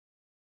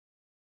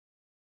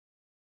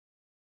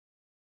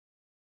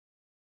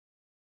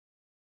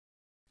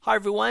Hi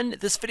everyone,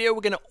 this video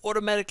we're going to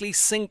automatically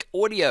sync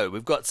audio.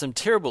 We've got some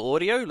terrible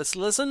audio, let's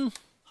listen.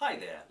 Hi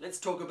there, let's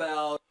talk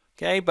about...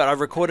 Okay, but I've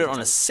recorded on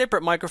a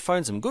separate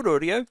microphone some good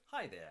audio.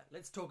 Hi there,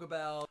 let's talk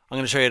about... I'm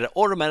going to show you how to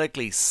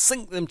automatically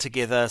sync them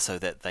together so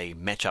that they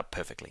match up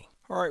perfectly.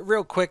 Alright,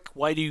 real quick,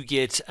 why do you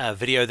get a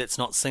video that's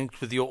not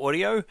synced with your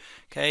audio?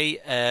 Okay,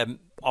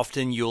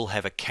 often you'll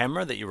have a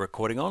camera that you're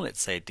recording on,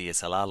 let's say a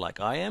DSLR like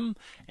I am,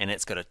 and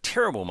it's got a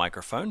terrible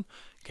microphone.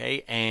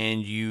 Okay,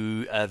 and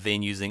you are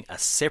then using a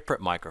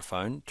separate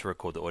microphone to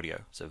record the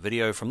audio. So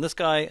video from this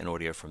guy and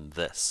audio from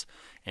this.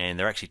 And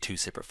they're actually two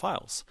separate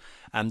files.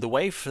 The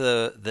way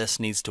for this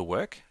needs to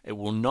work, it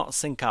will not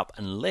sync up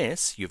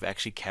unless you've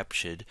actually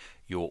captured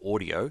your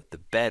audio, the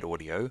bad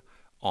audio,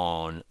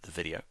 on the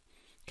video.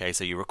 Okay,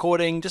 so you're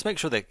recording, just make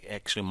sure that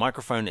actually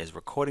microphone is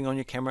recording on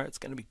your camera. It's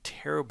going to be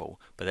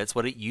terrible, but that's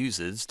what it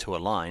uses to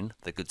align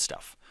the good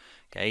stuff.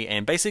 Okay,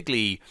 and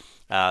basically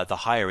the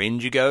higher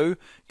end you go,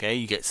 okay,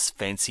 you get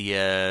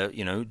fancier,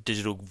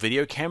 digital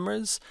video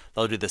cameras.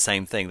 They'll do the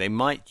same thing. They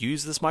might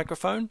use this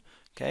microphone,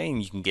 okay,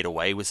 and you can get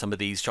away with some of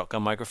these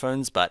shotgun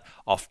microphones, but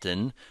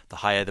often the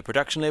higher the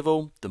production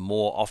level, the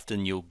more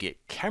often you'll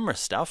get camera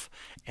stuff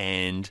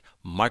and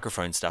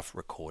microphone stuff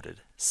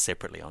recorded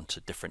separately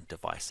onto different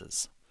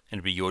devices. And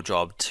it'll be your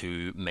job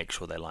to make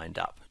sure they're lined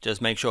up.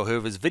 Just make sure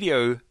whoever's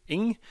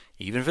videoing,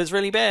 even if it's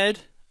really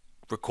bad,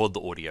 record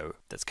the audio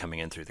that's coming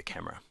in through the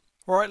camera.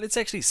 Alright, let's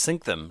actually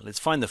sync them. Let's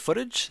find the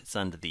footage. It's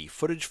under the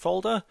footage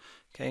folder.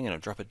 Okay, I'm going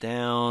to drop it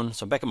down.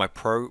 So I'm back in my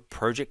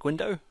project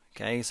window.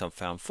 Okay, so I've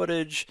found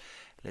footage.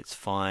 Let's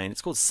find,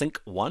 it's called Sync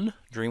 1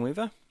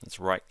 Dreamweaver. Let's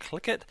right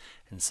click it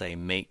and say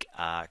make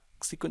a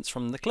sequence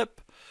from the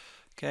clip.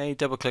 Okay,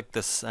 double click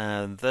this,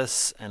 and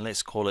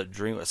let's call it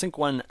Sync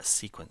 1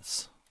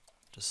 Sequence.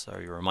 Just so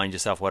you remind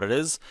yourself what it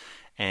is.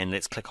 And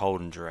let's click,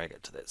 hold, and drag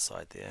it to that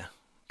side there.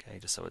 Okay,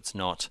 just so it's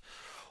not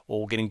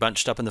all getting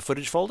bunched up in the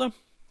footage folder.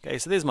 Okay,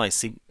 so there's my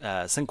sync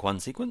 1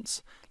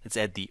 sequence. Let's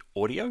add the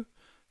audio.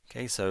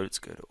 Okay, so let's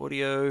go to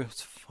audio.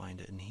 Let's find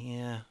it in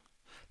here.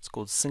 It's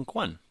called Sync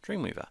 1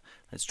 Dreamweaver.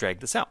 Let's drag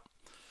this out.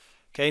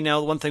 Okay, now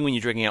the one thing when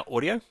you're dragging out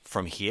audio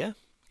from here,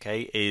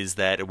 okay, is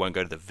that it won't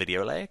go to the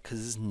video layer because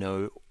there's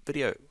no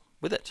video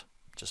with it,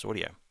 just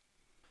audio.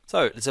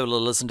 So let's have a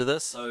little listen to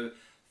this. So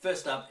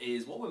first up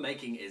is what we're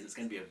making is it's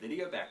going to be a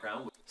video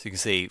background. So you can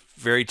see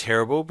very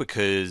terrible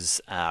because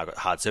I've got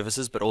hard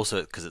surfaces, but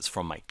also because it's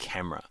from my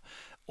camera.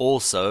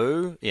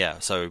 Also, yeah,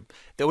 so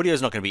the audio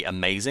is not going to be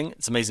amazing.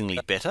 It's amazingly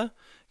better,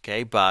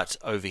 okay, but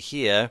over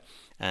here,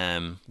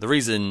 the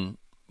reason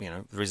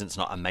it's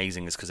not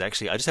amazing is because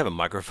actually I just have a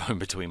microphone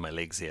between my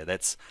legs here.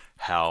 That's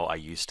how I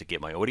used to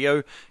get my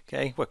audio.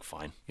 Okay, worked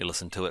fine. You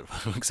listen to it,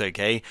 looks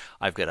okay.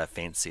 I've got a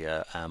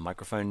fancier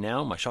microphone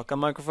now, my shotgun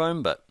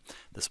microphone, but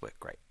this worked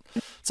great.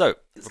 So,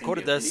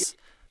 recorded this,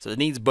 so it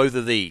needs both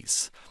of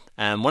these.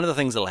 One of the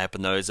things that'll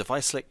happen though is if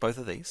I select both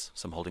of these,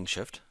 so I'm holding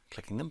shift,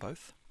 clicking them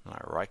both, and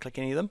I right click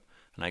any of them,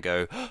 and I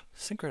go, oh,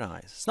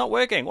 synchronize. It's not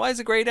working. Why is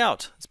it grayed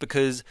out? It's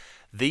because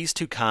these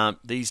two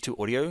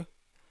audio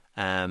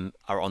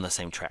are on the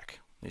same track.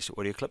 These two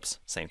audio clips,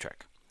 same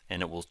track.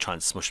 And it will try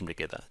and smush them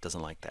together. It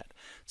doesn't like that.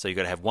 So you've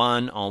got to have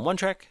one on one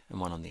track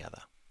and one on the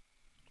other.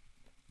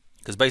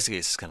 Because basically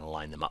it's just going to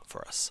line them up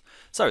for us.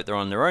 So they're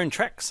on their own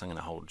tracks. I'm going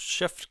to hold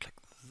shift, click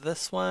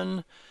this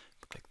one,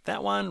 click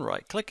that one,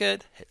 right click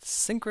it, hit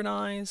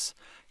synchronize.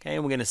 Okay,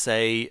 and we're going to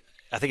say,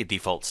 I think it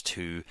defaults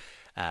to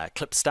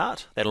clip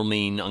start. That'll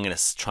mean I'm going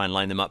to try and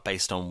line them up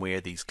based on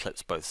where these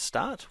clips both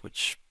start,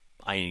 which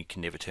I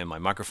can never turn my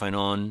microphone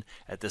on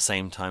at the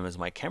same time as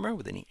my camera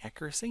with any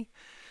accuracy.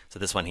 So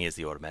this one here is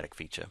the automatic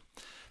feature.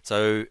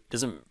 So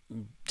doesn't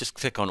just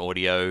click on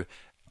audio.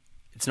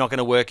 It's not going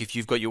to work if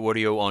you've got your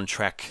audio on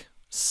track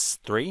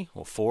 3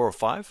 or 4 or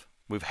 5.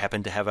 We've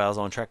happened to have ours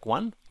on track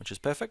 1, which is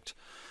perfect.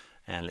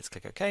 And let's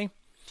click OK.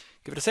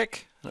 Give it a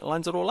sec, and it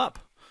lines it all up.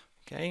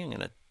 Okay, I'm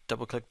going to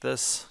double click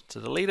this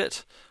to delete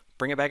it.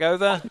 Bring it back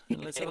over,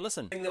 and let's have a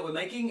listen. Thing that we're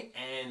making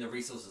and the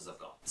resources I've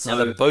got. So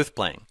now they're both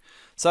playing.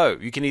 So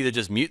you can either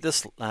just mute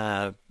this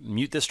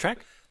track.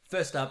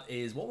 First up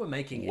is what we're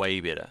making. Way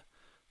better.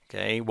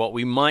 Okay, what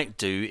we might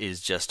do is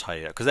just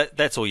tidy it up because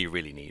that's all you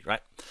really need,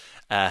 right?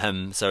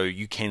 So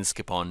you can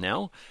skip on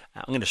now.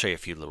 I'm going to show you a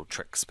few little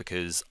tricks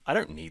because I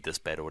don't need this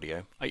bad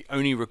audio. I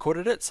only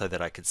recorded it so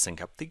that I could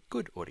sync up the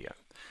good audio.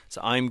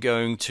 So I'm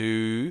going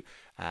to,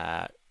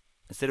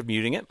 instead of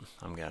muting it,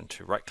 I'm going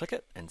to right click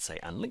it and say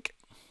unlink.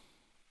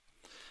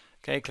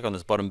 Okay, click on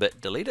this bottom bit,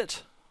 delete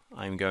it.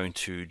 I'm going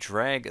to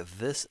drag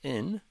this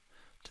in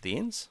to the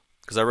ends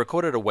because I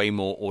recorded a way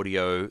more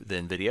audio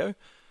than video,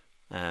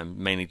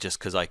 mainly just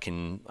because I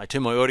turn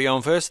my audio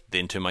on first,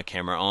 then turn my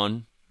camera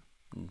on,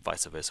 and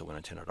vice versa when I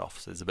turn it off.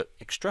 So there's a bit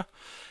extra.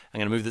 I'm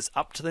going to move this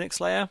up to the next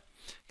layer.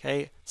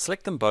 Okay,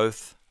 select them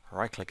both,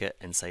 right click it,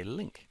 and say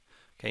link.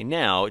 Okay,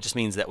 now it just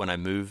means that when I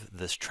move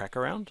this track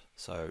around,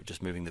 so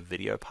just moving the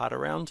video part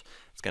around,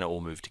 it's going to all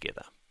move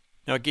together.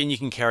 Now again, you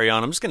can carry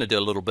on. I'm just going to do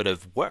a little bit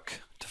of work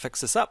to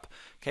fix this up.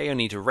 Okay, I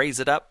need to raise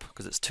it up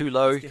because it's too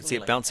low. You can see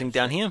it bouncing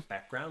down here.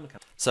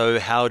 So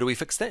how do we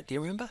fix that? Do you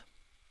remember?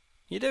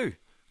 You do.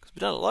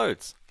 We've done it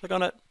loads. Click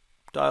on it,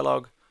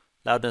 dialogue,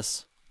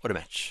 loudness,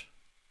 automatch.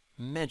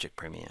 Magic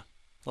Premiere.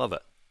 Love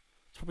it.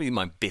 It's probably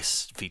my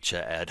best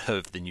feature out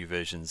of the new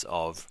versions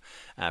of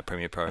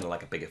Premiere Pro. Kind of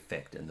like a big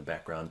effect in the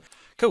background.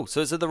 Cool,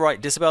 so is it the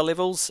right decibel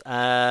levels?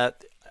 I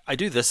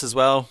do this as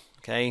well,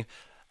 okay?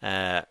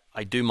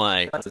 I do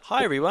my,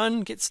 hi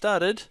everyone, get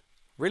started,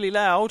 really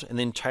loud, and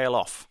then tail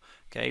off,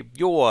 okay?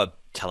 Your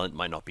talent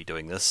might not be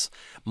doing this.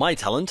 My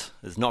talent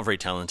is not very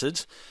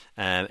talented,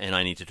 and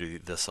I need to do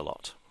this a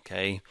lot,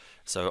 okay?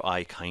 So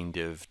I kind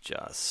of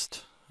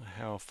just,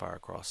 how far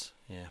across?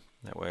 Yeah,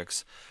 that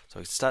works. So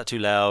I start too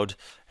loud,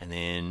 and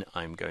then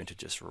I'm going to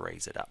just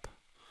raise it up,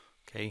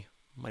 okay?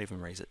 Might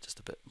even raise it just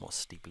a bit more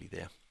steeply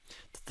there.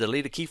 To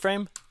delete a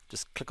keyframe,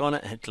 just click on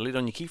it and hit delete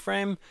on your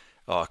keyframe,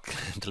 or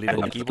delete on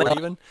your keyboard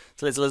even.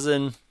 So let's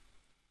listen.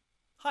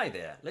 Hi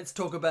there, let's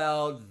talk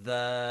about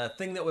the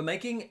thing that we're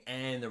making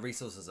and the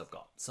resources I've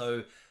got.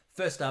 So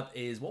first up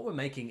is what we're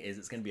making is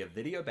it's going to be a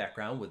video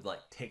background with like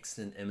text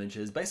and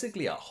images,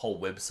 basically a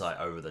whole website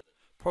over the...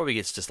 Probably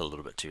gets just a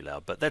little bit too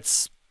loud, but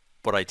that's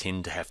what I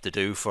tend to have to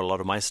do for a lot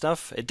of my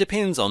stuff. It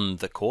depends on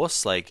the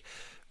course, like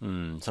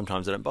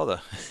sometimes I don't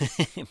bother,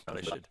 but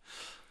I should.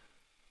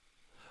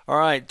 All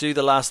right, do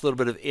the last little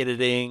bit of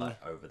editing.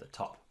 Over the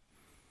top.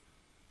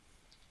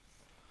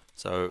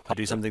 So I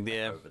do something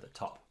there. Over the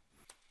top.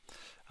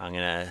 I'm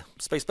gonna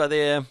spacebar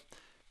there,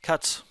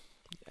 cut,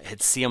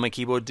 hit C on my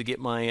keyboard to get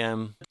my.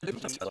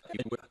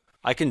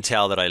 I can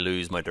tell that I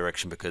lose my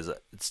direction because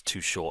it's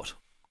too short,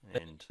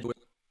 and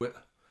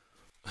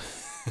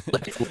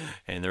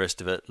and the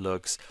rest of it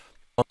looks.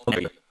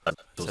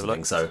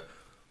 So,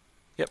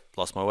 yep,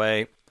 lost my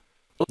way.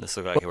 This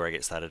looks like where I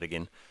get started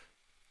again.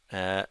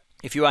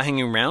 If you are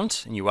hanging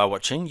around and you are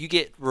watching, you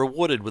get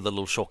rewarded with a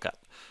little shortcut.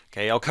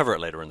 Okay, I'll cover it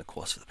later in the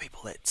course for the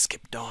people that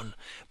skipped on.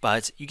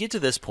 But you get to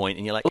this point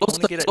and you're like, I want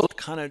to get it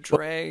kind of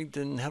dragged,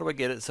 and how do I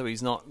get it so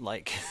he's not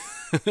like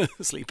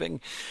sleeping?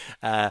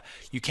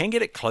 You can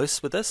get it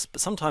close with this,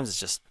 but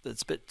sometimes it's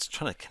a bit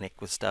trying to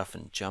connect with stuff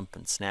and jump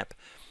and snap.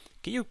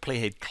 Get your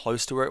playhead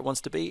close to where it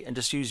wants to be and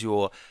just use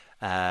your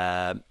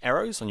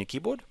arrows on your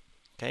keyboard.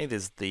 Okay,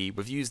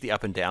 we've used the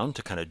up and down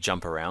to kind of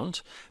jump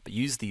around, but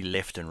use the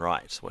left and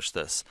right. Watch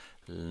this.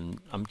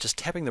 I'm just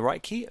tapping the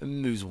right key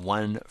and moves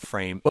one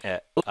frame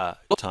at a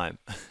time.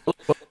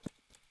 I'm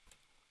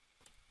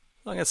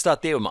going to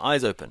start there with my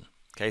eyes open.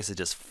 Okay, so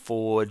just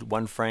forward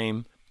one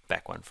frame,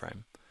 back one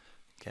frame.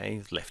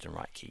 Okay, left and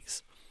right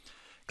keys.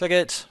 Click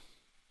it.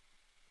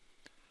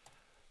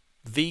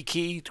 V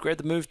key to grab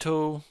the move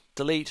tool,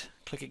 delete,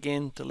 click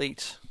again,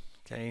 delete.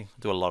 Okay,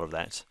 do a lot of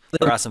that.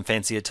 There are some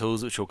fancier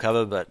tools which we'll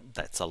cover, but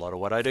that's a lot of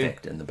what I do.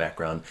 In the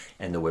background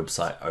and the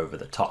website over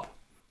the top.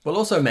 We'll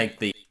also make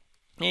the...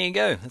 There you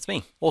go, that's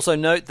me. Also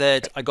note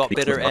that I got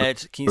better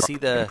at, can you see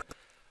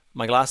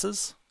my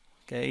glasses?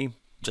 Okay,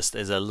 just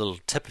as a little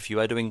tip, if you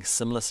are doing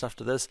similar stuff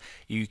to this,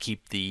 you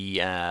keep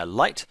the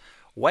light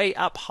way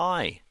up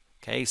high.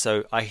 Okay,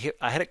 so I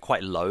had it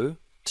quite low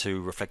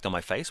to reflect on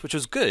my face, which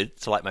was good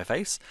to light my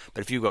face,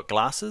 but if you've got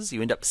glasses,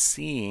 you end up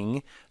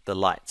seeing the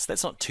lights.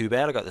 That's not too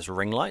bad. I got this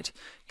ring light,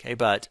 okay,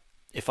 but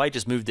if I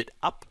just moved it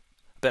up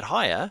a bit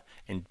higher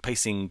and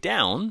pacing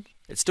down,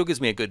 it still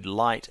gives me a good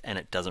light and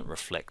it doesn't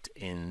reflect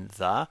in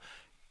the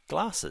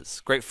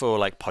glasses. Great for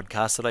like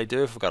podcasts that I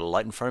do. If I've got a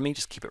light in front of me,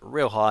 just keep it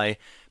real high. It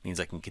means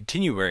I can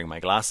continue wearing my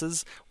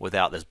glasses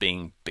without this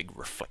being big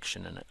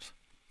reflection in it.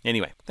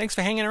 Anyway, thanks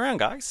for hanging around,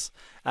 guys.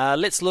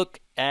 Let's look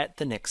at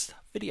the next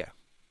video.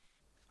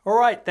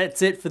 Alright,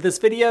 that's it for this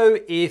video.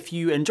 If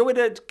you enjoyed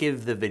it,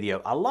 give the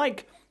video a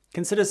like.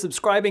 Consider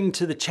subscribing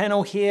to the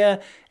channel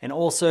here. And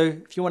also,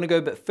 if you want to go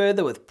a bit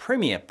further with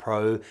Premiere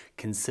Pro,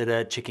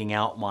 consider checking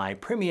out my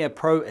Premiere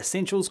Pro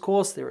Essentials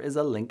course. There is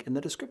a link in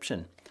the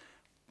description.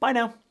 Bye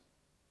now.